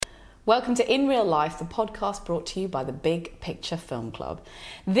Welcome to In Real Life, the podcast brought to you by the Big Picture Film Club.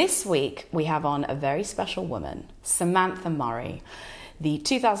 This week we have on a very special woman, Samantha Murray, the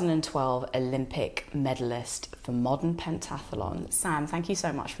 2012 Olympic medalist for modern pentathlon. Sam, thank you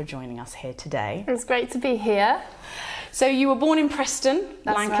so much for joining us here today. It's great to be here. So you were born in Preston,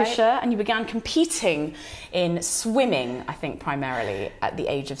 That's Lancashire, right. and you began competing in swimming, I think primarily at the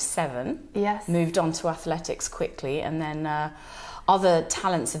age of 7. Yes. Moved on to athletics quickly, and then other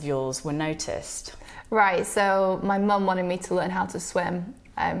talents of yours were noticed. Right, so my mum wanted me to learn how to swim.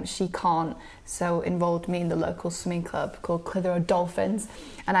 She can't, so enrolled me in the local swimming club called Clitheroe Dolphins,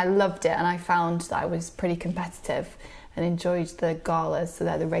 and I loved it, and I found that I was pretty competitive and enjoyed the galas, so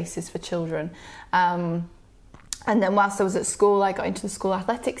they're the races for children. And then whilst I was at school, I got into the school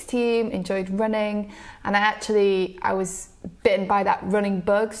athletics team, enjoyed running, and I was bitten by that running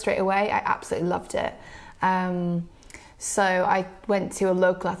bug straight away. I absolutely loved it. So I went to a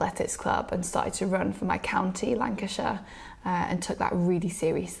local athletics club and started to run for my county, Lancashire, and took that really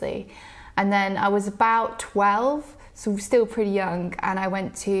seriously. And then I was about 12, so still pretty young, and I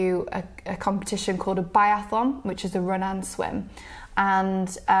went to a competition called a biathlon, which is a run and swim. And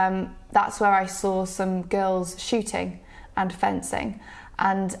that's where I saw some girls shooting and fencing.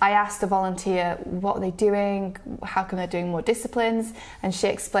 And I asked a volunteer, what are they doing? How come they're doing more disciplines? And she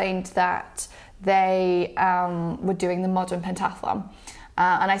explained that they were doing the modern pentathlon.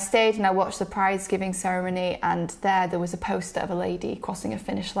 And I stayed and I watched the prize giving ceremony, and there was a poster of a lady crossing a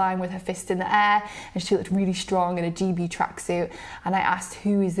finish line with her fist in the air, and she looked really strong in a GB tracksuit. And I asked,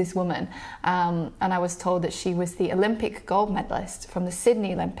 who is this woman? And I was told that she was the Olympic gold medalist from the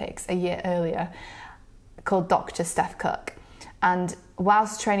Sydney Olympics a year earlier, called Dr. Steph Cook. And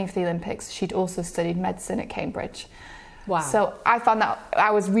whilst training for the Olympics, she'd also studied medicine at Cambridge. Wow. So I found that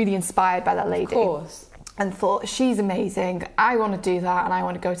I was really inspired by that lady. Of course. And thought, she's amazing, I want to do that, and I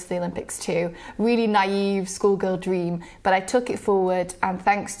want to go to the Olympics too. Really naive schoolgirl dream, but I took it forward, and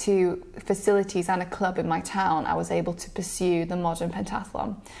thanks to facilities and a club in my town, I was able to pursue the modern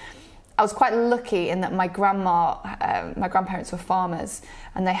pentathlon. I was quite lucky in that my grandparents were farmers,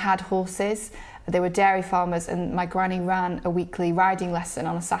 and they had horses. They were dairy farmers, and my granny ran a weekly riding lesson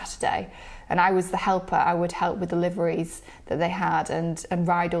on a Saturday. And I was the helper. I would help with the liveries that they had and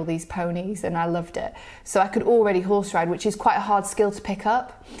ride all these ponies, and I loved it. So I could already horse ride, which is quite a hard skill to pick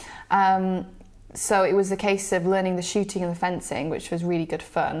up. So it was a case of learning the shooting and the fencing, which was really good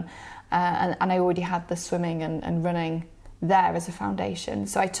fun. And I already had the swimming and running there as a foundation.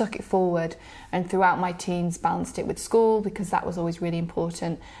 So I took it forward, and throughout my teens balanced it with school, because that was always really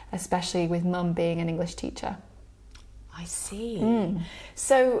important, especially with mum being an English teacher. I see.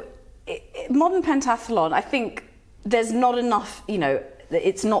 So modern pentathlon, I think there's not enough,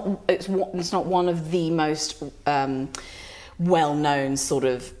 it's not one of the most well-known sort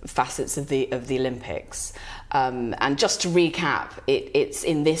of facets of the Olympics. And just to recap, it's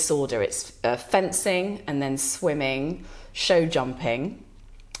in this order. It's fencing, and then swimming, show jumping,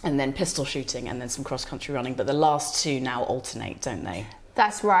 and then pistol shooting, and then some cross-country running. But the last two now alternate, don't they?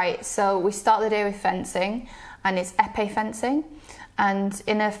 That's right. So we start the day with fencing, and it's épée fencing. And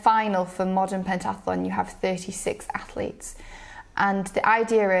in a final for modern pentathlon, you have 36 athletes. And the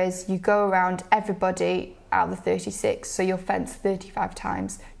idea is you go around everybody out of the 36, so you'll fence 35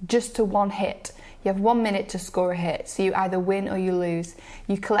 times, just to one hit. You have 1 minute to score a hit, so you either win or you lose.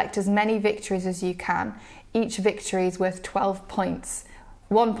 You collect as many victories as you can. Each victory is worth 12 points.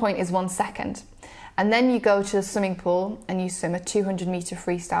 1 point is 1 second. And then you go to the swimming pool and you swim a 200-metre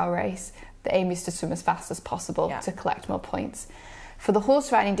freestyle race. The aim is to swim as fast as possible to collect more points. For the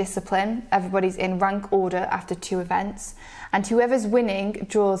horse riding discipline, everybody's in rank order after 2 events, and whoever's winning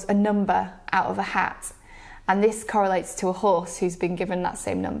draws a number out of a hat, and this correlates to a horse who's been given that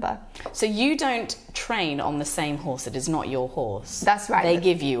same number. So you don't train on the same horse, it is not your horse. That's right. They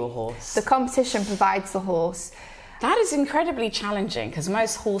give you a horse. The competition provides the horse. That is incredibly challenging, because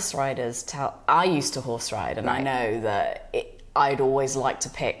most horse riders I used to horse ride, and I know that I'd always like to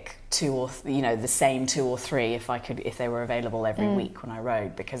pick the same 2 or 3 if they were available every week when I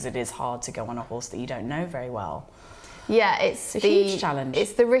rode, because it is hard to go on a horse that you don't know very well. Yeah, it's a huge challenge.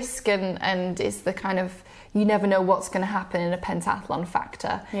 It's the risk and it's the kind of, you never know what's going to happen in a pentathlon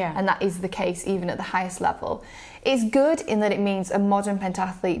factor. Yeah. And that is the case even at the highest level. It's good in that it means a modern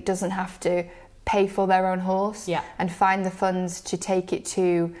pentathlete doesn't have to pay for their own horse and find the funds to take it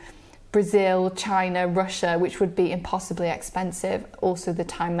to Brazil, China, Russia, which would be impossibly expensive, also the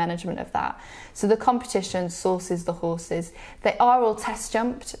time management of that. So the competition sources the horses. They are all test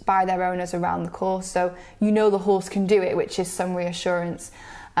jumped by their owners around the course, so you know the horse can do it, which is some reassurance.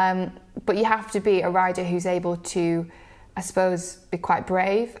 But you have to be a rider who's able to, I suppose, be quite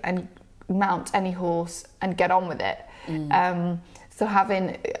brave and mount any horse and get on with it. So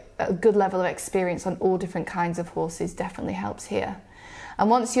having a good level of experience on all different kinds of horses definitely helps here. And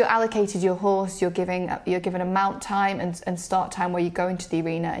once you're allocated your horse, you're given a mount time and start time where you go into the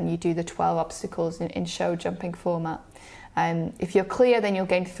arena and you do the 12 obstacles in show jumping format. If you're clear, then you'll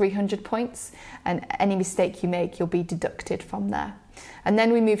gain 300 points, and any mistake you make, you'll be deducted from there. And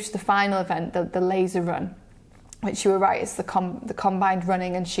then we move to the final event, the laser run, which you were right, it's the combined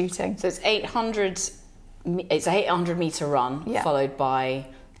running and shooting. So it's 800 meter run, followed by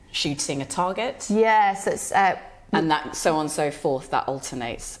shooting a target. Yes, it's and that so on and so forth. That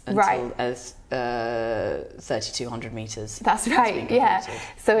alternates until as 3,200 meters. That's right. Yeah.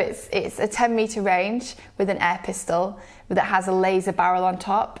 So it's a 10-meter range with an air pistol that has a laser barrel on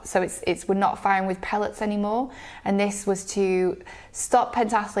top. So we're not firing with pellets anymore. And this was to stop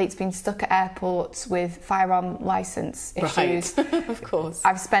pentathletes being stuck at airports with firearm license issues. Right. Of course.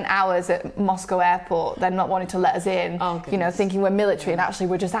 I've spent hours at Moscow airport, them not wanting to let us in, thinking we're military, and actually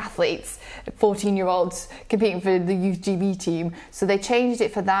we're just athletes, 14-year-olds competing for the youth GB team. So they changed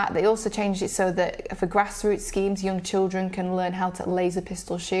it for that. They also changed it so that for grassroots schemes, young children can learn how to laser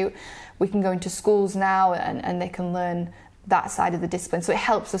pistol shoot. We can go into schools now and they can learn that side of the discipline. So it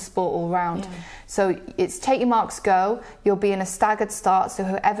helps the sport all round. Yeah. So it's take your marks, go. You'll be in a staggered start. So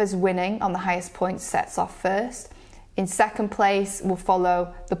whoever's winning on the highest points sets off first. In second place will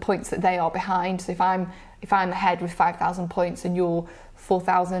follow the points that they are behind. So if I'm ahead with 5,000 points and you're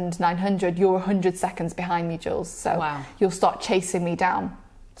 4,900, you're 100 seconds behind me, Jules. So you'll start chasing me down.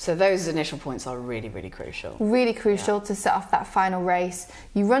 So those initial points are really, really crucial. Really crucial to set off that final race.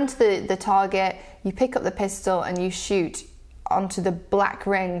 You run to the target, you pick up the pistol and you shoot onto the black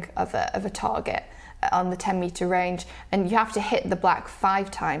ring of a target on the 10-meter range, and you have to hit the black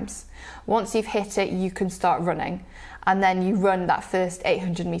 5 times. Once you've hit it, you can start running, and then you run that first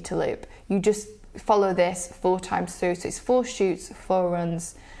 800-meter loop. You just follow this 4 times through. So it's 4 shoots, 4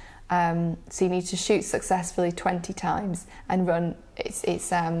 runs. So you need to shoot successfully 20 times and run. It's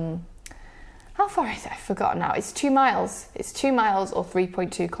how far is it? I've forgotten now. It's 2 miles. It's 2 miles or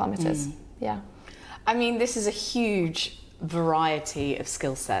 3.2 kilometers. Yeah. I mean, this is a huge variety of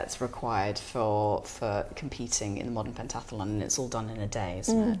skill sets required for competing in the modern pentathlon, and it's all done in a day,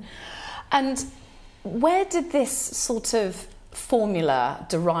 isn't it? And where did this sort of formula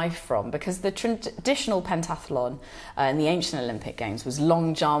derive from? Because the traditional pentathlon in the ancient Olympic Games was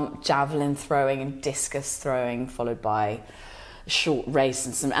long jump, javelin throwing and discus throwing, followed by a short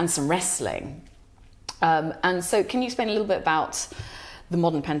race and some wrestling. And so can you explain a little bit about the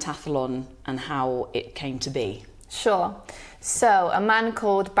modern pentathlon and how it came to be? Sure. So a man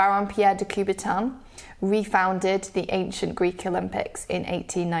called Baron Pierre de Coubertin refounded the ancient Greek Olympics in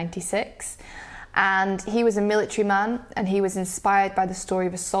 1896. And he was a military man, and he was inspired by the story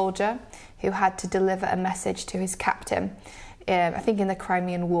of a soldier who had to deliver a message to his captain, I think in the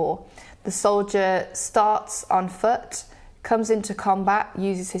Crimean War. The soldier starts on foot, comes into combat,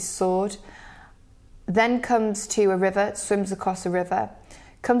 uses his sword, then comes to a river, swims across a river,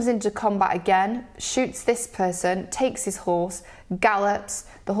 comes into combat again, shoots this person, takes his horse, gallops,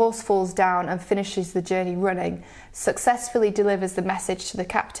 the horse falls down and finishes the journey running, successfully delivers the message to the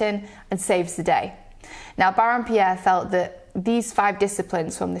captain and saves the day. Now, Baron Pierre felt that these 5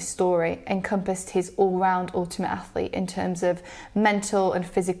 disciplines from this story encompassed his all-round ultimate athlete in terms of mental and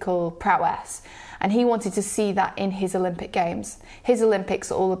physical prowess. And he wanted to see that in his Olympic Games. His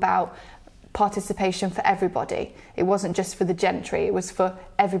Olympics are all about participation for everybody. It wasn't just for the gentry, it was for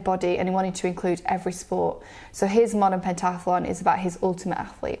everybody, and he wanted to include every sport. So his modern pentathlon is about his ultimate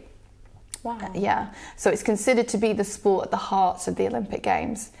athlete. Wow. Yeah. So it's considered to be the sport at the heart of the Olympic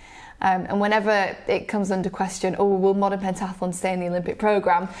Games. And whenever it comes under question, will modern pentathlon stay in the Olympic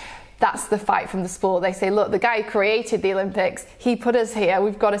programme? That's the fight from the sport. They say, look, the guy who created the Olympics, he put us here,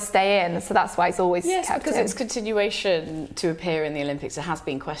 we've got to stay in. So that's why it's always kept because in. its continuation to appear in the Olympics, it has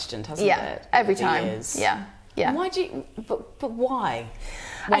been questioned, hasn't it? Yeah, every time. Years. Yeah. And why do you, but why?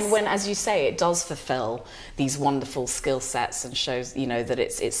 When, as you say, it does fulfil these wonderful skill sets and shows, that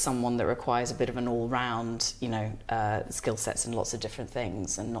it's someone that requires a bit of an all-round, skill sets in lots of different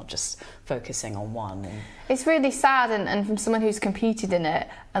things and not just focusing on one. It's really sad, and from someone who's competed in it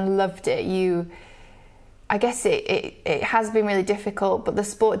and loved it, I guess it has been really difficult, but the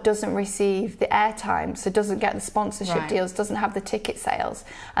sport doesn't receive the airtime, so doesn't get the sponsorship deals, doesn't have the ticket sales.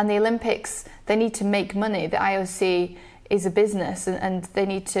 And the Olympics, they need to make money. The IOC is a business, and they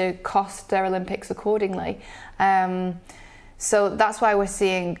need to cost their Olympics accordingly. So that's why we're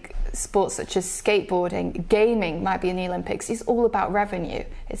seeing sports such as skateboarding, gaming might be in the Olympics. It's all about revenue.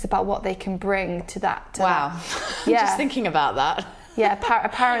 It's about what they can bring to that. Wow. Yeah. Just thinking about that. Yeah,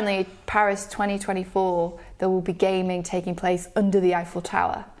 apparently Paris 2024, there will be gaming taking place under the Eiffel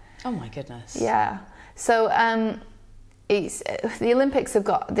Tower. Oh my goodness. Yeah. So the Olympics the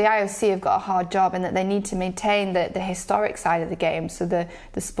IOC have got a hard job in that they need to maintain the historic side of the game. So the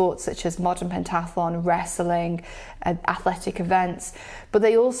sports such as modern pentathlon, wrestling, athletic events. But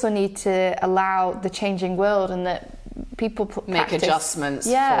they also need to allow the changing world and that people make practice, adjustments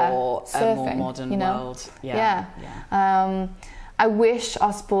for surfing, a more modern world. Yeah. I wish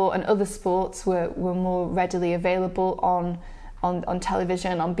our sport and other sports were more readily available on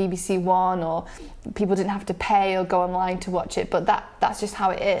television, on BBC One, or people didn't have to pay or go online to watch it, but that's just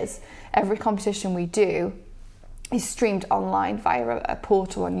how it is. Every competition we do is streamed online via a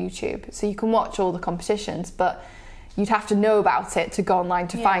portal on YouTube, so you can watch all the competitions, but you'd have to know about it to go online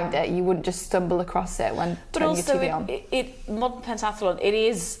to find it. You wouldn't just stumble across it when turning your TV on. Modern pentathlon, it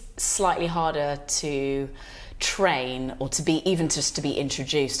is slightly harder to train or to be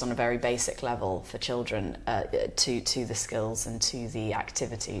introduced on a very basic level for children to the skills and to the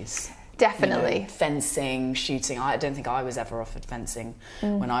activities. Definitely. Fencing, shooting. I don't think I was ever offered fencing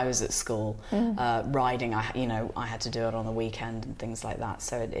when I was at school. Riding, I had to do it on the weekend and things like that.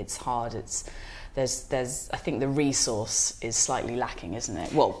 So it's hard. There's I think the resource is slightly lacking, isn't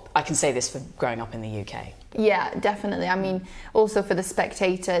it? Well, I can say this for growing up in the UK. Yeah, definitely. I mean, also for the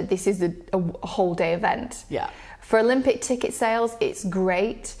spectator, this is a whole day event. Yeah. For Olympic ticket sales, it's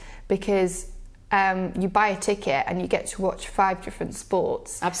great because you buy a ticket and you get to watch 5 different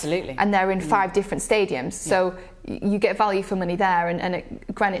sports. Absolutely. And they're in 5 different stadiums. So you get value for money there. And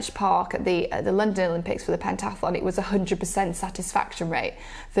at Greenwich Park at the London Olympics for the pentathlon, it was 100% satisfaction rate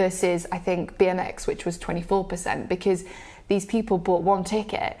versus, I think, BMX, which was 24%, because these people bought one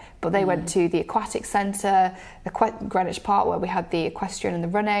ticket, but they went to the aquatic centre, Greenwich Park, where we had the equestrian and the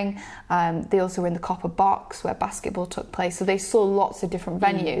running. They also were in the Copper Box, where basketball took place. So they saw lots of different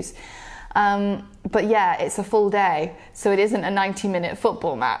venues. But yeah, it's a full day, so it isn't a 90-minute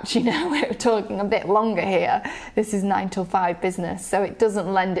football match, we're talking a bit longer here. This is 9 till 5 business, so it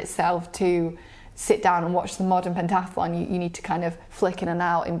doesn't lend itself to sit down and watch the modern pentathlon. You need to kind of flick in and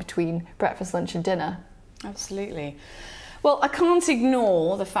out in between breakfast, lunch and dinner. Absolutely. Well, I can't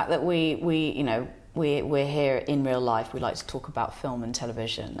ignore the fact that we're here in real life. We like to talk about film and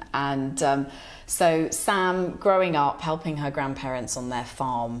television. And so Sam, growing up, helping her grandparents on their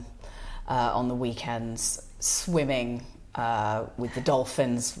farm on the weekends, swimming with the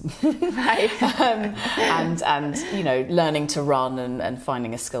dolphins, right. and learning to run and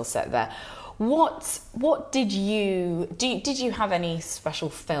finding a skill set there. What did you have any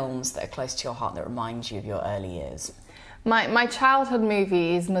special films that are close to your heart that remind you of your early years? My childhood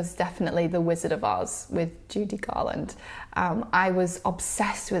movie is most definitely The Wizard of Oz with Judy Garland. I was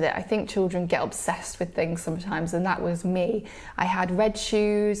obsessed with it. I think children get obsessed with things sometimes, and that was me. I had red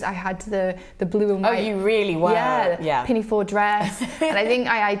shoes, I had the blue and white... Oh, you really were? Yeah. Pinafore dress. And I think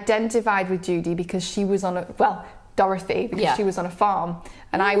I identified with Judy because she was on Dorothy, because she was on a farm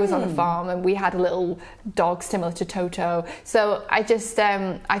and I was on a farm, and we had a little dog similar to Toto. So I just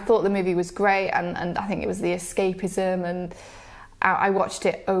I thought the movie was great, and I think it was the escapism, and I watched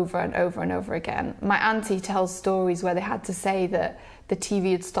it over and over and over again. My auntie tells stories where they had to say that the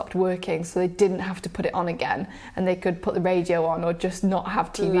TV had stopped working, so they didn't have to put it on again, and they could put the radio on or just not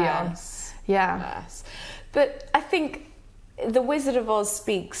have TV on. Yeah. Yes. But I think The Wizard of Oz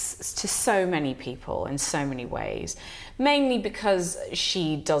speaks to so many people in so many ways, mainly because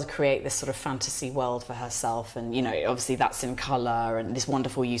she does create this sort of fantasy world for herself, and obviously that's in colour, and this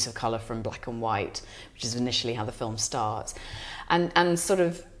wonderful use of colour from black and white, which is initially how the film starts, and sort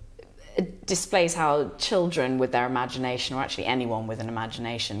of displays how children with their imagination, or actually anyone with an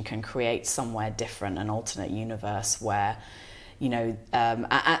imagination, can create somewhere different, an alternate universe where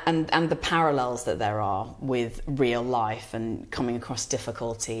and the parallels that there are with real life, and coming across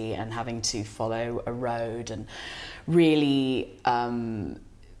difficulty and having to follow a road and really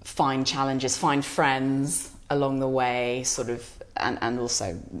find challenges, find friends along the way, and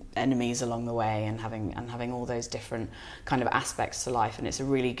also enemies along the way, and having all those different kind of aspects to life. And it's a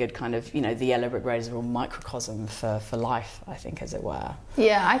really good kind of, the Yellow Brick Road is a real microcosm for life, I think, as it were.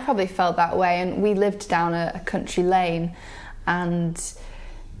 Yeah, I probably felt that way, and we lived down a country lane. And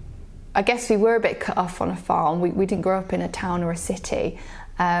I guess we were a bit cut off on a farm. We didn't grow up in a town or a city.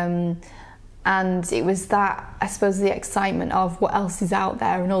 And it was that, I suppose, the excitement of what else is out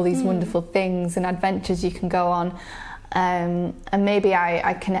there and all these wonderful things and adventures you can go on. And maybe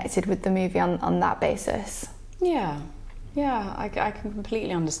I connected with the movie on that basis. Yeah. Yeah, I can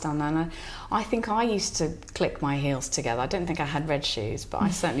completely understand that. And I think I used to click my heels together. I don't think I had red shoes, but I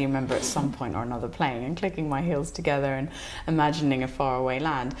certainly remember at some point or another playing and clicking my heels together and imagining a faraway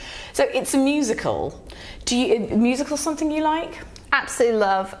land. So it's a musical. Musical something you like? Absolutely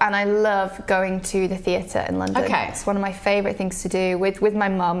love, and I love going to the theatre in London. Okay. It's one of my favourite things to do with my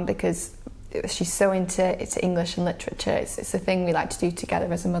mum, because she's so into English and literature. It's a thing we like to do together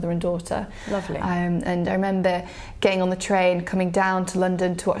as a mother and daughter. Lovely. And I remember getting on the train, coming down to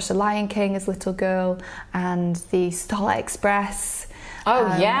London to watch The Lion King as a little girl, and the Starlight Express. Oh,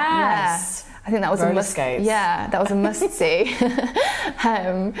 yes. Yeah. I think that was Roller a must. skates. Yeah, that was a must see.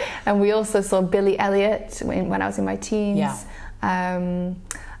 And we also saw Billy Elliot when I was in my teens. Yeah.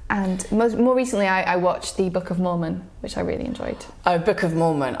 And more recently, I watched the Book of Mormon, which I really enjoyed. Oh, Book of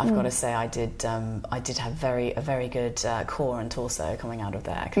Mormon! I've got to say, I did have a very good core and torso coming out of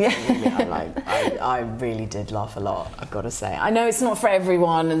there. Yeah. I really did laugh a lot. I've got to say, I know it's not for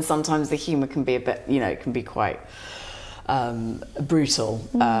everyone, and sometimes the humour can be a bit, it can be quite brutal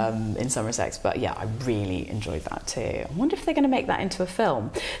in some respects. But yeah, I really enjoyed that too. I wonder if they're going to make that into a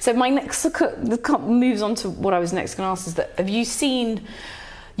film. So my next moves on to what I was next going to ask is that have you seen?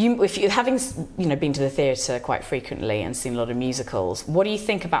 If you having been to the theatre quite frequently and seen a lot of musicals, what do you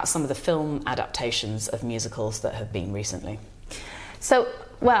think about some of the film adaptations of musicals that have been recently? So,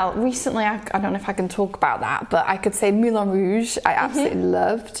 well, recently I don't know if I can talk about that, but I could say Moulin Rouge I absolutely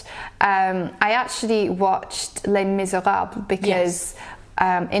loved. I actually watched Les Miserables because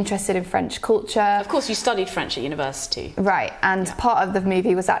interested in French culture. Of course, you studied French at university. Right, and part of the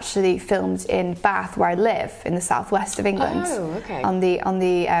movie was actually filmed in Bath, where I live, in the southwest of England. Oh, okay. On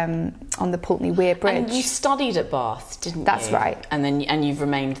the Pulteney Weir Bridge. And you studied at Bath, didn't you? That's right. And you've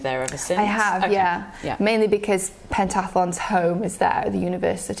remained there ever since? I have, okay. yeah. Mainly because Pentathlon's home is there, the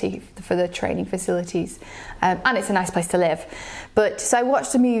university, for the training facilities. And it's a nice place to live. So I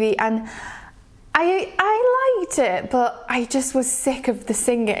watched the movie and I liked it, but I just was sick of the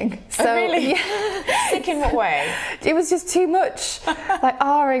singing. So, oh, really? Yeah. Sick in what way? It was just too much, like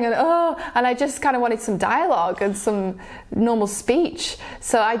ahhing and I just kind of wanted some dialogue and some normal speech.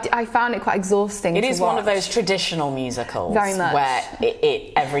 So I found it quite exhausting. It to is watch. one of those traditional musicals, very much, where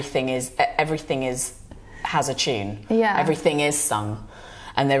everything has a tune. Yeah, everything is sung.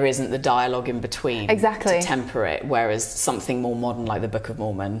 And there isn't the dialogue in between to temper it, whereas something more modern like the Book of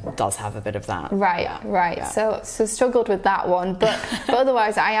Mormon does have a bit of that. Right. Yeah. So struggled with that one, but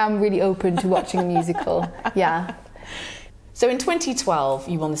otherwise I am really open to watching a musical. Yeah. So in 2012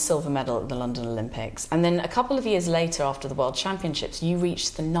 you won the silver medal at the London Olympics, and then a couple of years later, after the World Championships, you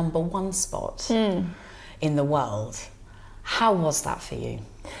reached the #1 spot in the world. How was that for you?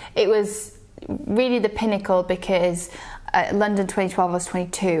 It was really the pinnacle, because London 2012 I was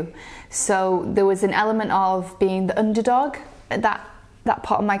 22, so there was an element of being the underdog at that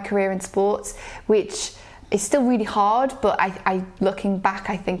part of my career in sports, which is still really hard, but I looking back,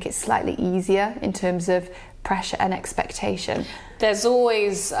 I think it's slightly easier in terms of pressure and expectation. There's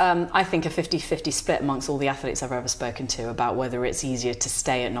always, I think, a 50-50 split amongst all the athletes I've ever spoken to about whether it's easier to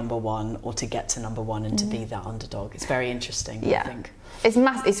stay at #1 or to get to #1 and to be that underdog. It's very interesting, yeah. I think.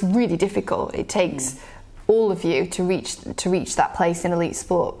 It's really difficult. It takes all of you to reach that place in elite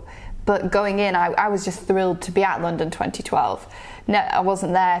sport. But going in, I was just thrilled to be at London 2012. No, I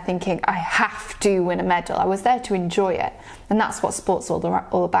wasn't there thinking I have to win a medal. I was there to enjoy it, and that's what sport's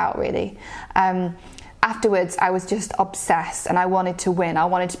all about, really. Afterwards, I was just obsessed, and I wanted to win. I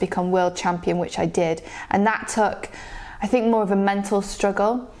wanted to become world champion, which I did, and that took, I think, more of a mental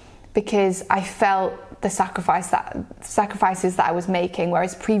struggle, because I felt the sacrifices that I was making,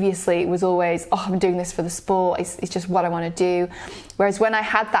 whereas previously it was always, I'm doing this for the sport, it's just what I want to do. Whereas when I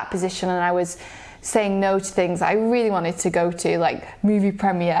had that position and I was saying no to things I really wanted to go to, like movie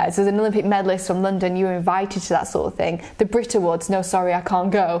premieres. As an Olympic medalist from London, you were invited to that sort of thing. The Brit Awards, no, sorry, I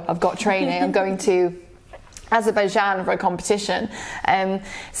can't go. I've got training. I'm going to Azerbaijan for a competition.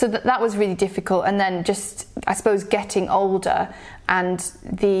 So that was really difficult. And then just, I suppose, getting older and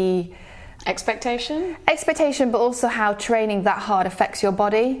the expectation, but also how training that hard affects your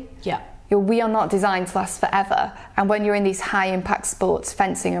body. Yeah. We are not designed to last forever, and when you're in these high impact sports,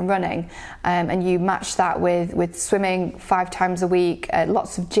 fencing and running, and you match that with swimming 5 times a week,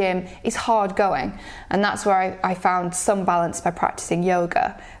 lots of gym, it's hard going. And that's where I found some balance by practicing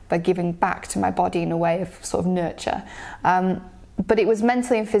yoga, by giving back to my body in a way of sort of nurture. But it was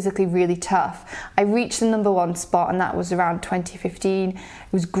mentally and physically really tough. I reached the #1 spot, and that was around 2015. It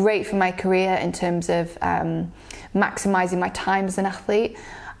was great for my career in terms of maximising my time as an athlete.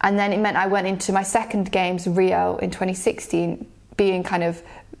 And then it meant I went into my second games, Rio, in 2016, being kind of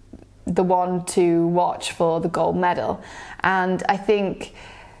the one to watch for the gold medal. And I think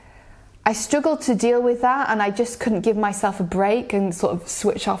I struggled to deal with that, and I just couldn't give myself a break and sort of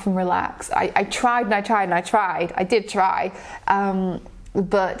switch off and relax. I tried and I tried and I tried. I did try.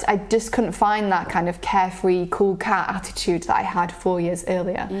 But I just couldn't find that kind of carefree, cool cat attitude that I had 4 years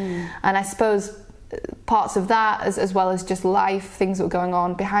earlier. And I suppose parts of that, as well as just life, things that were going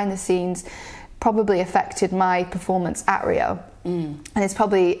on behind the scenes, probably affected my performance at Rio. And it's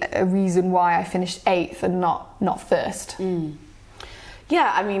probably a reason why I finished 8th and not first. Yeah,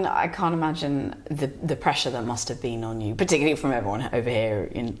 I mean, I can't imagine the pressure that must have been on you, particularly from everyone over here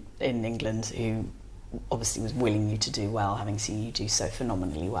in England who obviously was willing you to do well, having seen you do so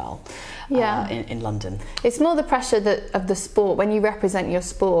phenomenally well in London. It's more the pressure of the sport. When you represent your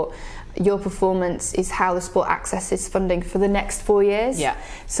sport, your performance is how the sport accesses funding for the next 4 years. Yeah.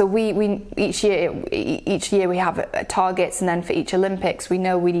 So we each year we have targets, and then for each Olympics we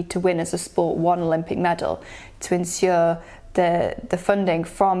know we need to win as a sport 1 Olympic medal to ensure the funding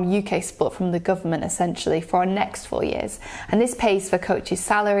from UK sport, from the government essentially, for our next 4 years. And this pays for coaches'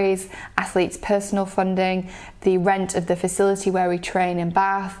 salaries, athletes' personal funding, the rent of the facility where we train in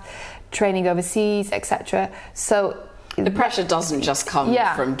Bath, training overseas, etc. So the pressure doesn't just come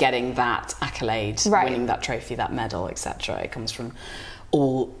from getting that accolade, winning that trophy, that medal, etc. It comes from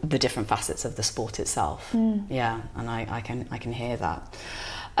all the different facets of the sport itself. Yeah, and I can hear that.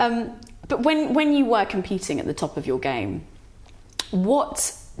 But when you were competing at the top of your game,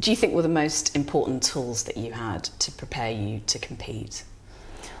 what do you think were the most important tools that you had to prepare you to compete?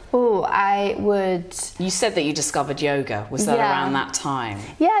 Oh, I would... You said that you discovered yoga. Was that around that time?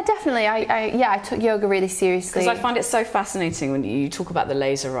 Yeah, definitely. I took yoga really seriously. Because I find it so fascinating when you talk about the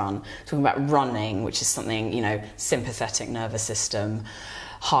laser run, talking about running, which is something, sympathetic nervous system,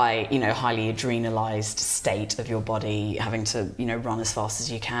 highly adrenalized state of your body, having to, run as fast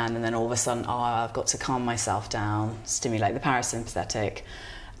as you can, and then all of a sudden, I've got to calm myself down, stimulate the parasympathetic,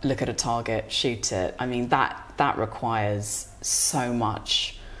 look at a target, shoot it. I mean, that requires so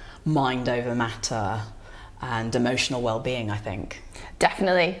much mind over matter and emotional well-being, I think.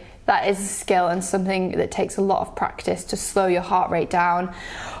 Definitely. That is a skill and something that takes a lot of practice, to slow your heart rate down,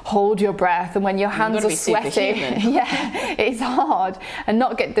 hold your breath, and when your hands are sweating, it's hard, and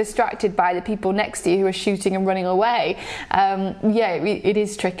not get distracted by the people next to you who are shooting and running away. It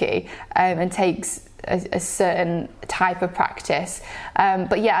is tricky and takes a certain type of practice.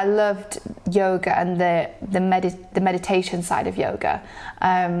 But yeah, I loved yoga and the meditation side of yoga,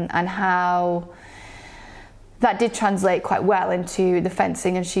 and how that did translate quite well into the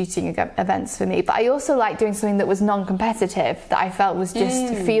fencing and shooting events for me. But I also liked doing something that was non-competitive, that I felt was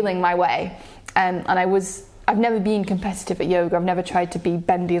just feeling my way. And I've never been competitive at yoga. I've never tried to be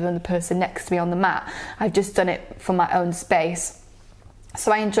bendier than the person next to me on the mat. I've just done it for my own space.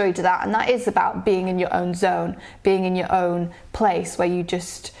 So I enjoyed that. And that is about being in your own zone, being in your own place where you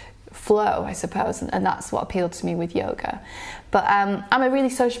just flow, I suppose, and that's what appealed to me with yoga. But I'm a really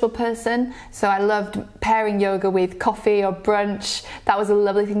sociable person, so I loved pairing yoga with coffee or brunch. That was a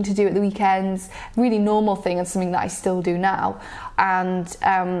lovely thing to do at the weekends, really normal thing, and something that I still do now. And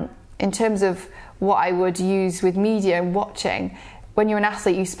in terms of what I would use with media and watching, when you're an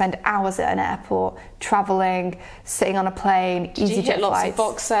athlete, you spend hours at an airport, travelling, sitting on a plane, Did you hit lots of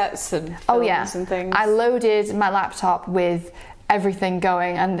box sets and films and things? I loaded my laptop with everything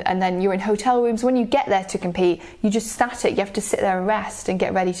going, and then you're in hotel rooms. When you get there to compete, you just static. You have to sit there and rest and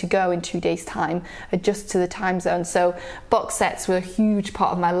get ready to go in 2 days' time, adjust to the time zone. So box sets were a huge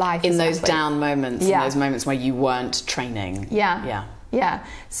part of my life. In those down moments, in those moments where you weren't training. Yeah.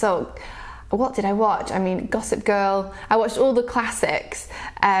 So what did I watch? I mean, Gossip Girl. I watched all the classics.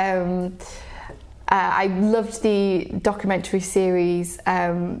 I loved the documentary series,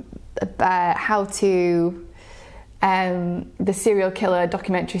 the serial killer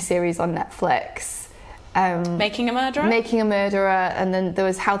documentary series on Netflix. Making a Murderer? Making a Murderer, and then there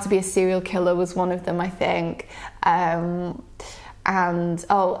was How to Be a Serial Killer was one of them, I think. And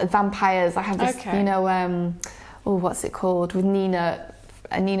vampires. I have this, what's it called? With Nina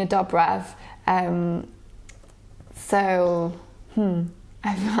Dobrev. I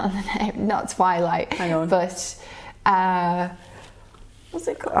forgot the name. Not Twilight. Hang on. But what's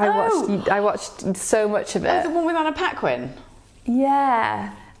it called? I watched so much of it. Oh, the one with Anna Paquin?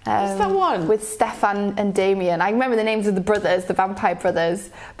 Yeah. What's that one? With Stefan and Damien. I remember the names of the brothers, the vampire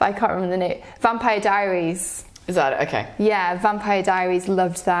brothers, but I can't remember the name. Vampire Diaries. Is that it? Okay. Yeah, Vampire Diaries,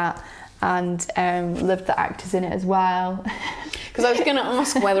 loved that. And loved the actors in it as well. Because I was going to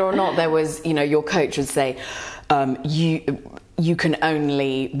ask whether or not there was, your coach would say, you can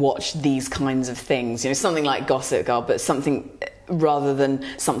only watch these kinds of things, something like Gossip Girl, but something rather than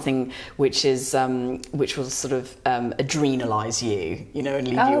something which will sort of adrenalise you, and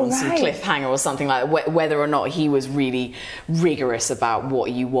leave you on some cliffhanger or something like that, whether or not he was really rigorous about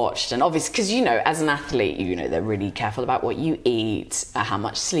what you watched. And obviously, because, as an athlete, they're really careful about what you eat, how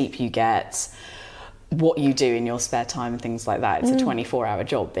much sleep you get, what you do in your spare time and things like that. It's a 24-hour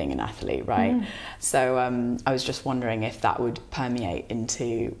job being an athlete, right? So I was just wondering if that would permeate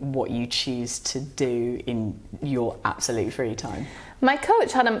into what you choose to do in your absolute free time. My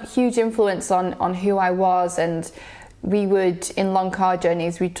coach had a huge influence on who I was, and we would, in long car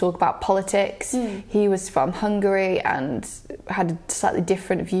journeys, we'd talk about politics. He was from Hungary and had a slightly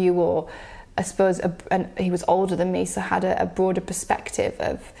different view, or I suppose, and he was older than me, so had a broader perspective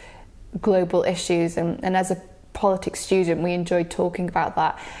of global issues, and as a politics student we enjoyed talking about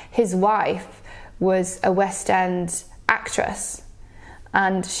that. His wife was a West End actress,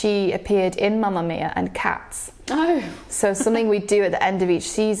 and she appeared in Mamma Mia and Cats. So something we'd do at the end of each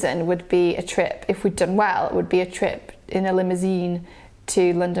season would be a trip, if we'd done well, it would be a trip in a limousine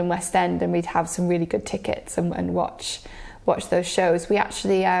to London West End, and we'd have some really good tickets and watch those shows. We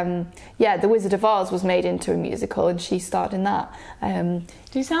actually, The Wizard of Oz was made into a musical, and she starred in that.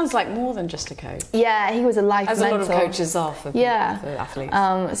 He sounds like more than just a coach. Yeah, he was a life mentor. As a lot of coaches are for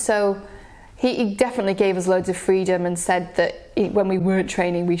athletes. So he definitely gave us loads of freedom and said that when we weren't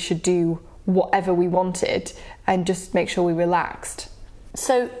training, we should do whatever we wanted and just make sure we relaxed.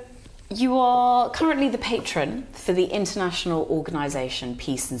 So you are currently the patron for the international organisation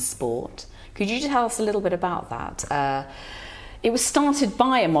Peace and Sport. Could you tell us a little bit about that? It was started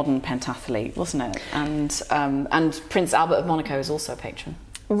by a modern pentathlete, wasn't it? And Prince Albert of Monaco is also a patron.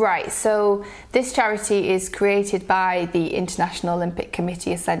 Right, so this charity is created by the International Olympic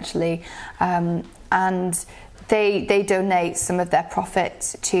Committee, essentially, and they donate some of their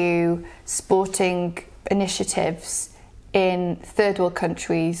profits to sporting initiatives in third world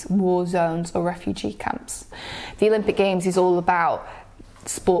countries, war zones or refugee camps. The Olympic Games is all about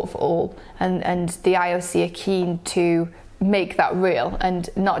sport for all, and the IOC are keen to make that real and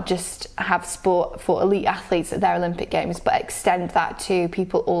not just have sport for elite athletes at their Olympic Games, but extend that to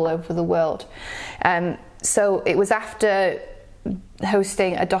people all over the world. So it was after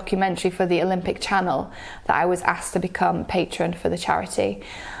hosting a documentary for the Olympic Channel that I was asked to become patron for the charity.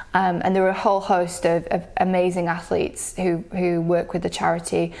 And there are a whole host of amazing athletes who work with the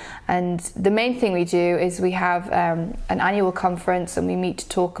charity, and the main thing we do is we have an annual conference, and we meet to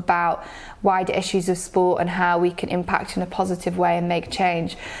talk about wider issues of sport and how we can impact in a positive way and make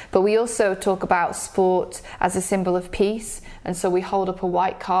change. But we also talk about sport as a symbol of peace, and so we hold up a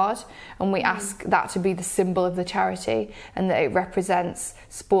white card and we ask that to be the symbol of the charity, and that it represents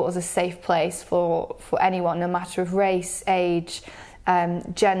sport as a safe place for anyone, no matter of race, age,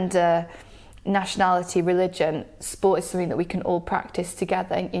 gender, nationality, religion. Sport is something that we can all practice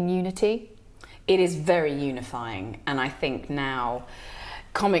together in unity. It is very unifying, and I think now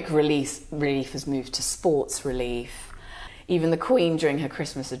comic relief has moved to sports relief. Even the Queen, during her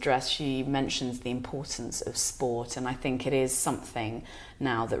Christmas address, she mentions the importance of sport, and I think it is something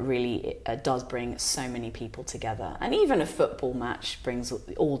now that really does bring so many people together. And even a football match brings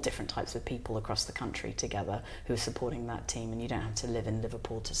all different types of people across the country together who are supporting that team, and you don't have to live in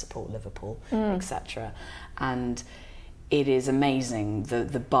Liverpool to support Liverpool, etc. And it is amazing, the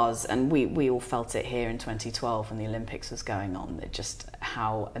buzz, and we all felt it here in 2012 when the Olympics was going on, just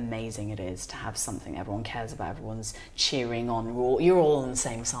how amazing it is to have something everyone cares about, everyone's cheering on, you're all on the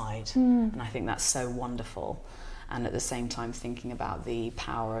same side, and I think that's so wonderful. And at the same time thinking about the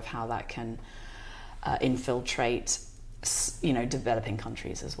power of how that can infiltrate, developing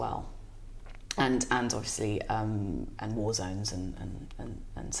countries as well. And obviously and war zones and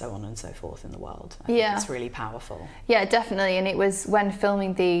so on and so forth in the world. I think it's really powerful. Yeah, definitely. And it was when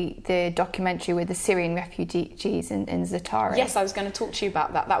filming the documentary with the Syrian refugees in Zaatari. Yes, I was going to talk to you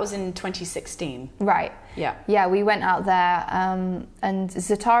about that. That was in 2016. Right. Yeah. Yeah, we went out there, and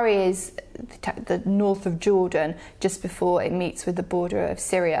Zaatari is the north of Jordan, just before it meets with the border of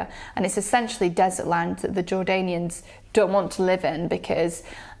Syria, and it's essentially desert land that the Jordanians don't want to live in, because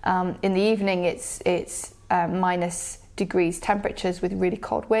in the evening it's minus degrees temperatures with really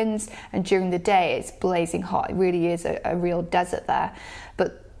cold winds, and during the day it's blazing hot. It really is a real desert there.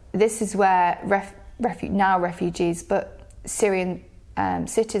 But this is where now refugees, but Syrian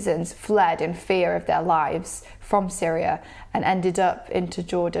citizens fled in fear of their lives from Syria and ended up into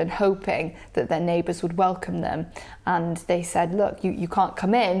Jordan, hoping that their neighbours would welcome them. And they said, look, you can't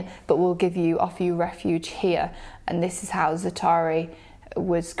come in, but we'll offer you refuge here. And this is how Zaatari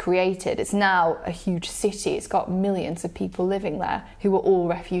was created. It's now a huge city. It's got millions of people living there who are all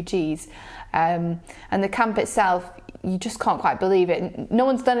refugees. And the camp itself, you just can't quite believe it. No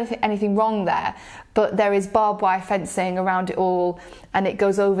one's done anything wrong there, but there is barbed wire fencing around it all, and it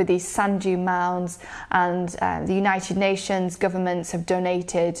goes over these sand dune mounds, and the United Nations governments have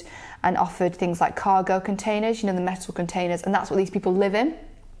donated and offered things like cargo containers, the metal containers, and that's what these people live in.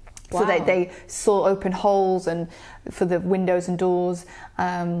 Wow. So they saw open holes and for the windows and doors.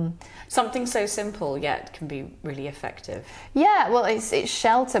 Something so simple yet can be really effective. Yeah, well, it's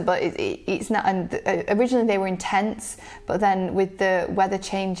shelter, but it's not. And originally they were in tents, but then with the weather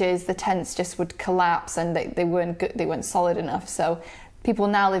changes, the tents just would collapse, and they weren't good, they weren't solid enough. So people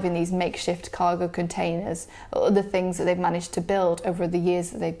now live in these makeshift cargo containers, or other things that they've managed to build over the years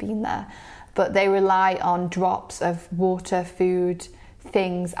that they've been there. But they rely on drops of water, food,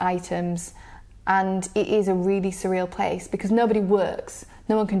 things, items, and it is a really surreal place because nobody works,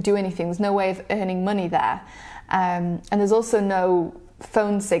 no one can do anything, there's no way of earning money there, and there's also no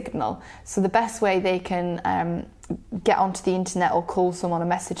phone signal, so the best way they can get onto the internet or call someone or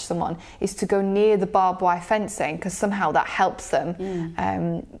message someone is to go near the barbed wire fencing, because somehow that helps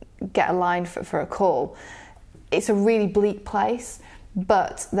them get a line for a call. It's a really bleak place,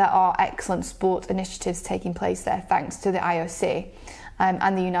 but there are excellent sport initiatives taking place there thanks to the IOC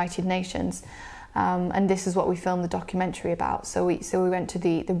and the United Nations. And this is what we filmed the documentary about. So we went to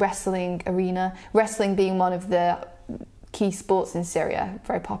the wrestling arena, wrestling being one of the key sports in Syria,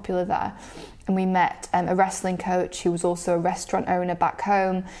 very popular there. And we met a wrestling coach who was also a restaurant owner back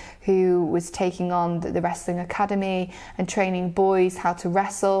home, who was taking on the wrestling academy and training boys how to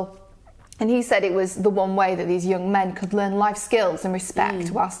wrestle. And he said it was the one way that these young men could learn life skills and respect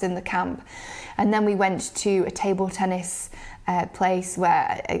whilst in the camp. And then we went to a table tennis place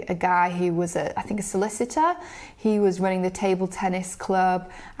where a guy who was I think a solicitor, he was running the table tennis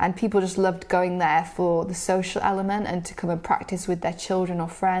club, and people just loved going there for the social element and to come and practice with their children or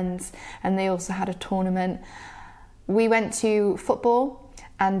friends. And they also had a tournament. We went to football,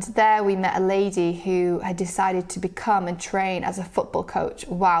 and there we met a lady who had decided to become and train as a football coach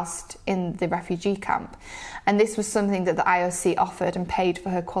whilst in the refugee camp. And this was something that the IOC offered and paid for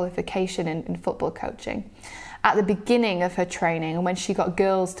her qualification in football coaching. At the beginning of her training, and when she got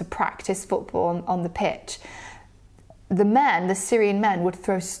girls to practice football on the pitch, the Syrian men would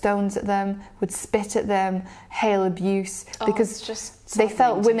throw stones at them, would spit at them, hail abuse, because they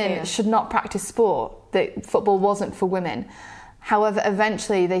felt women should not practice sport, that football wasn't for women. However,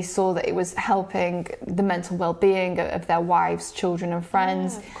 eventually they saw that it was helping the mental well-being of their wives, children and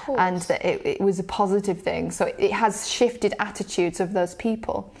friends, and that it was a positive thing. So it has shifted attitudes of those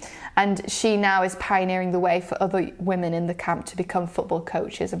people. And she now is pioneering the way for other women in the camp to become football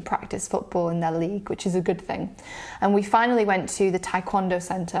coaches and practice football in their league, which is a good thing. And we finally went to the Taekwondo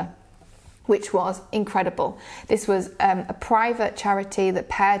Centre, which was incredible. This was a private charity that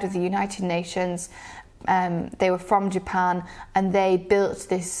paired with the United Nations. They were from Japan, and they built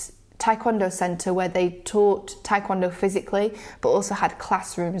this Taekwondo Centre where they taught Taekwondo physically, but also had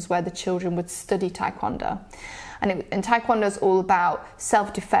classrooms where the children would study Taekwondo. And Taekwondo is all about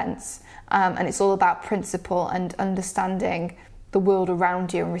self-defense, and it's all about principle and understanding the world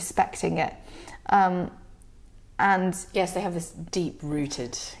around you and respecting it. And yes, they have this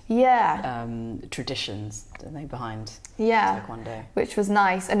deep-rooted traditions, don't they, behind Taekwondo, which was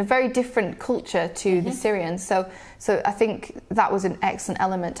nice, and a very different culture to the Syrians. So I think that was an excellent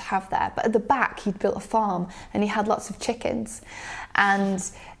element to have there. But at the back, he'd built a farm, and he had lots of chickens, and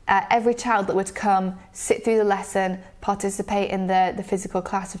every child that would come, sit through the lesson, participate in the physical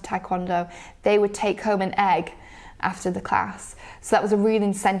class of Taekwondo, they would take home an egg after the class. So that was a real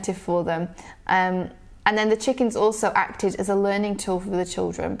incentive for them. And then the chickens also acted as a learning tool for the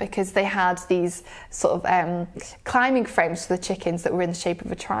children, because they had these sort of climbing frames for the chickens that were in the shape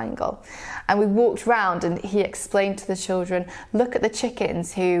of a triangle. And we walked round, and he explained to the children, look at the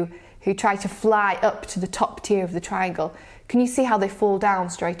chickens who try to fly up to the top tier of the triangle. Can you see how they fall down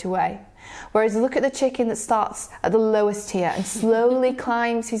straight away? Whereas look at the chicken that starts at the lowest tier and slowly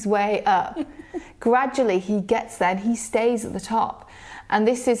climbs his way up. Gradually he gets there and he stays at the top. And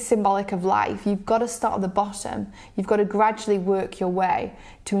this is symbolic of life. You've got to start at the bottom. You've got to gradually work your way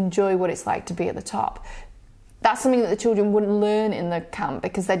to enjoy what it's like to be at the top. That's something that the children wouldn't learn in the camp,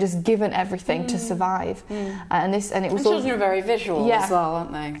 because they're just given everything to survive. And children are very visual as well,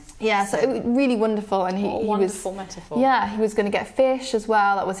 aren't they? Yeah, so it was really wonderful. And he wonderful metaphor. Yeah, he was going to get fish as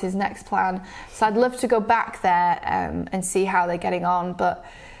well. That was his next plan. So I'd love to go back there and see how they're getting on. But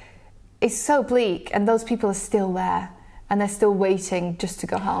it's so bleak, and those people are still there, and they're still waiting just to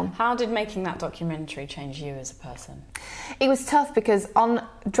go home. How did making that documentary change you as a person? It was tough, because on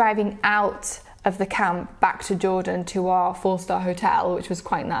driving out of the camp back to Jordan to our 4-star hotel, which was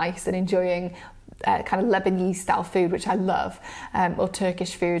quite nice, and enjoying kind of Lebanese style food, which I love, or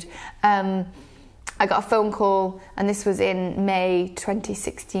Turkish food. I got a phone call, and this was in May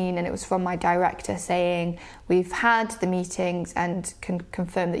 2016, and it was from my director saying, we've had the meetings and can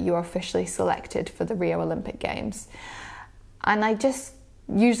confirm that you are officially selected for the Rio Olympic Games. And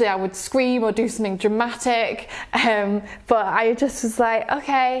usually I would scream or do something dramatic, but I just was like,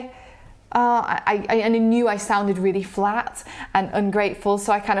 okay. I knew I sounded really flat and ungrateful,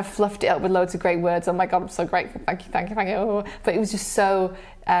 so I kind of fluffed it up with loads of great words. Oh my God, I'm so grateful, thank you, thank you, thank you. But it was just so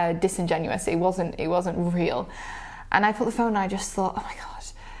disingenuous. It wasn't real. And I put the phone and I just thought, oh my God.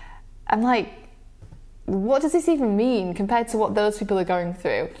 I'm like, what does this even mean compared to what those people are going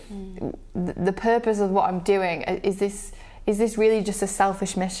through? The purpose of what I'm doing, is this really just a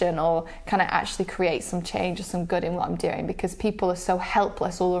selfish mission, or can I actually create some change or some good in what I'm doing? Because people are so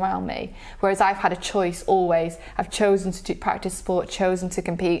helpless all around me. Whereas I've had a choice always. I've chosen to practice sport, chosen to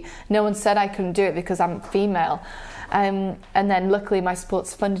compete. No one said I couldn't do it because I'm female. And then luckily my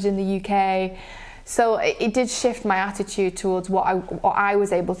sport's funded in the UK. So it did shift my attitude towards what I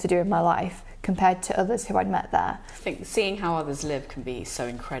was able to do in my life compared to others who I'd met there. I think seeing how others live can be so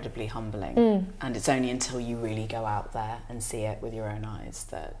incredibly humbling, and it's only until you really go out there and see it with your own eyes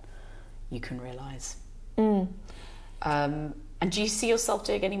that you can realise. And do you see yourself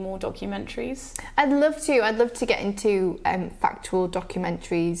doing any more documentaries? I'd love to get into factual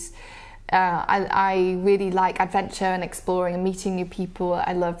documentaries. I really like adventure and exploring and meeting new people.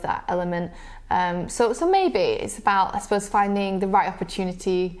 I love that element. So maybe it's about, I suppose, finding the right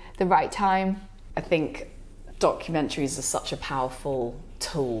opportunity, the right time. I think documentaries are such a powerful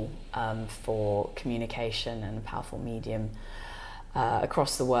tool for communication and a powerful medium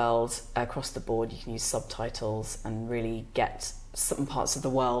across the world, across the board. You can use subtitles and really get certain parts of the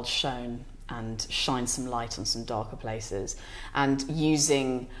world shown and shine some light on some darker places. And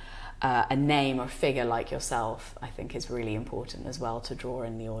using a name or figure like yourself, I think, is really important as well, to draw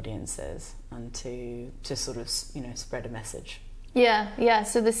in the audiences and to sort of, spread a message. Yeah.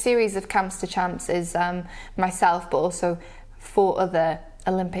 So the series of Camps to Champs is myself, but also 4 other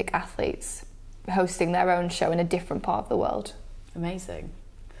Olympic athletes hosting their own show in a different part of the world. Amazing.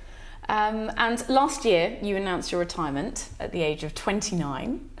 And last year you announced your retirement at the age of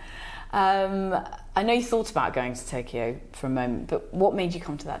 29. I know you thought about going to Tokyo for a moment, but what made you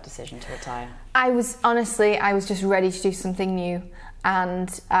come to that decision to retire? I was just ready to do something new,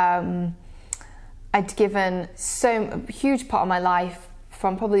 and I'd given a huge part of my life,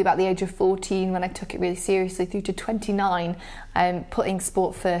 from probably about the age of 14 when I took it really seriously, through to 29, putting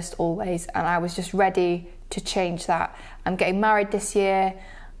sport first always, and I was just ready to change that. I'm getting married this year.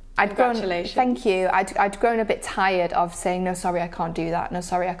 Congratulations. Thank you. I'd grown a bit tired of saying, no, sorry, I can't do that. No,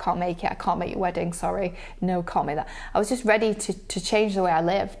 sorry, I can't make it. I can't make your wedding. Sorry, no, can't make that. I was just ready to change the way I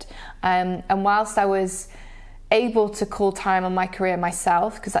lived. And whilst I was able to call time on my career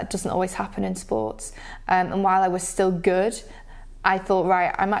myself, because that doesn't always happen in sports, and while I was still good, I thought,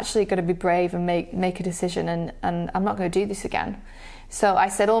 right, I'm actually going to be brave and make a decision, and I'm not going to do this again. So I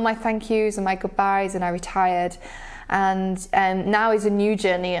said all my thank yous and my goodbyes, and I retired. And now is a new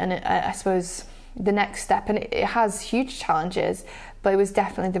journey, and I suppose the next step, and it has huge challenges, but it was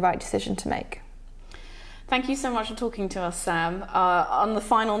definitely the right decision to make. Thank you so much for talking to us, Sam. On the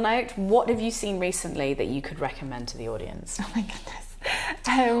final note, what have you seen recently that you could recommend to the audience? Oh my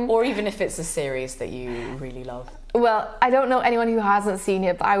goodness. Or even if it's a series that you really love. Well, I don't know anyone who hasn't seen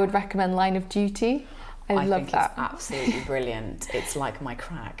it, but I would recommend Line of Duty. I love think that. It's absolutely brilliant. It's like my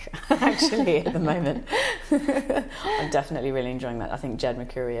crack, actually, at the moment. I'm definitely really enjoying that. I think Jed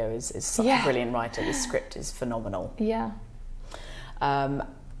Mercurio is such a brilliant writer. The script is phenomenal. Yeah.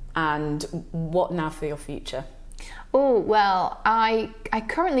 And what now for your future? Oh, well, I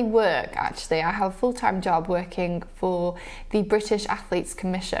currently work, actually. I have a full-time job working for the British Athletes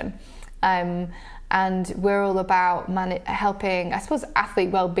Commission. And we're all about helping, I suppose, athlete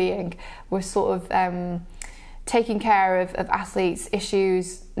well-being. We're sort of taking care of athletes'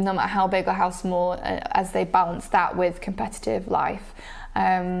 issues, no matter how big or how small, as they balance that with competitive life.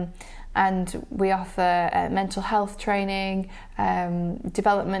 And we offer mental health training,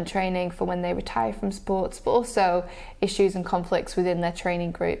 development training for when they retire from sports, but also issues and conflicts within their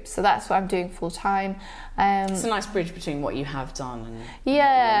training groups. So that's what I'm doing full time. It's a nice bridge between what you have done and what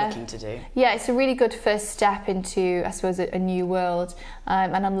you're looking to do. Yeah, it's a really good first step into, I suppose, a new world,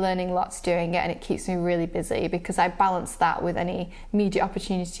 and I'm learning lots doing it, and it keeps me really busy because I balance that with any media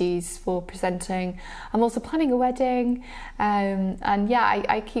opportunities for presenting. I'm also planning a wedding, and yeah,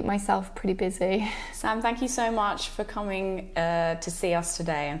 I keep myself pretty busy. Sam, thank you so much for coming to see us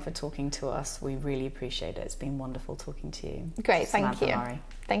today and for talking to us. We really appreciate it. It's been wonderful talking to you. Great, Samantha thank you. Murray.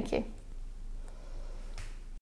 Thank you.